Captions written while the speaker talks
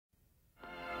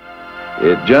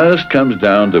It just comes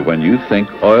down to when you think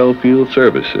oil field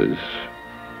services,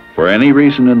 for any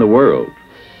reason in the world,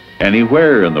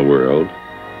 anywhere in the world,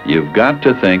 you've got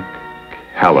to think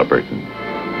Halliburton.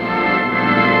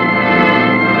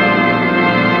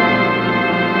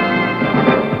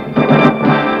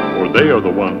 They are the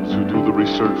ones who do the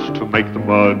research to make the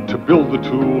mud, to build the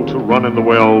tool, to run in the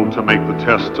well, to make the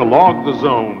test, to log the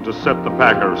zone, to set the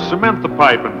packer, cement the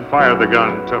pipe and fire the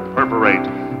gun, to perforate,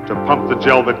 to pump the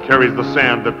gel that carries the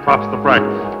sand, that props the frac,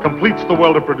 completes the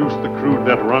well to produce the crude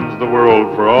that runs the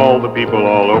world for all the people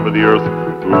all over the earth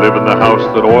who live in the house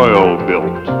that oil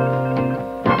built.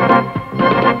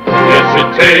 Yes, it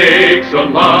takes a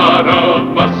lot of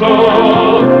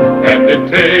muscle, and it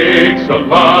takes a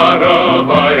lot of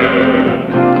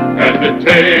iron, and it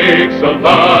takes a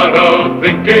lot of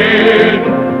thinking,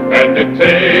 and it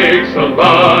takes a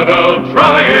lot of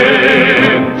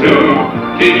trying to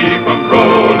keep 'em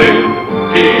rolling,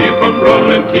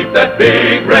 keep that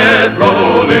big red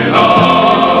rolling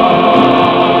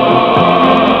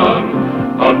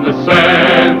on the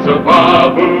sands of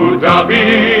Abu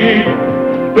Dhabi,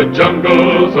 the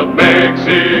jungles of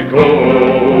Mexico,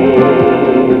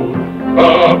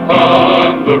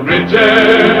 upon the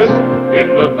ridges, in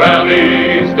the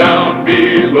valleys down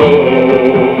below.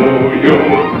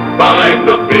 You'll find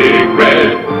the big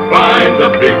red, find the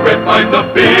big red, find the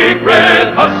big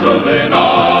red hustling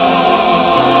on.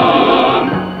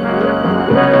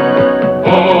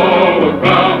 All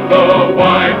around the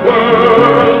wide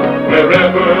world,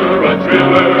 wherever a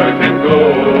driller can go,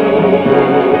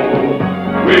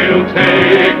 we'll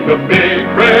take the big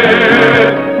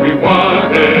red. We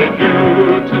wanted you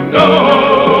to know.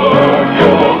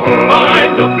 You'll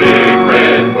find the big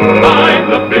red, find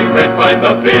the big red, find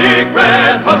the big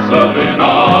red hustling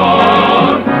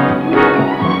on.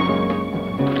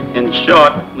 In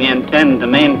short, we intend to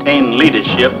maintain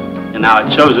leadership in our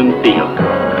chosen field.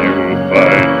 You'll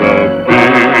find the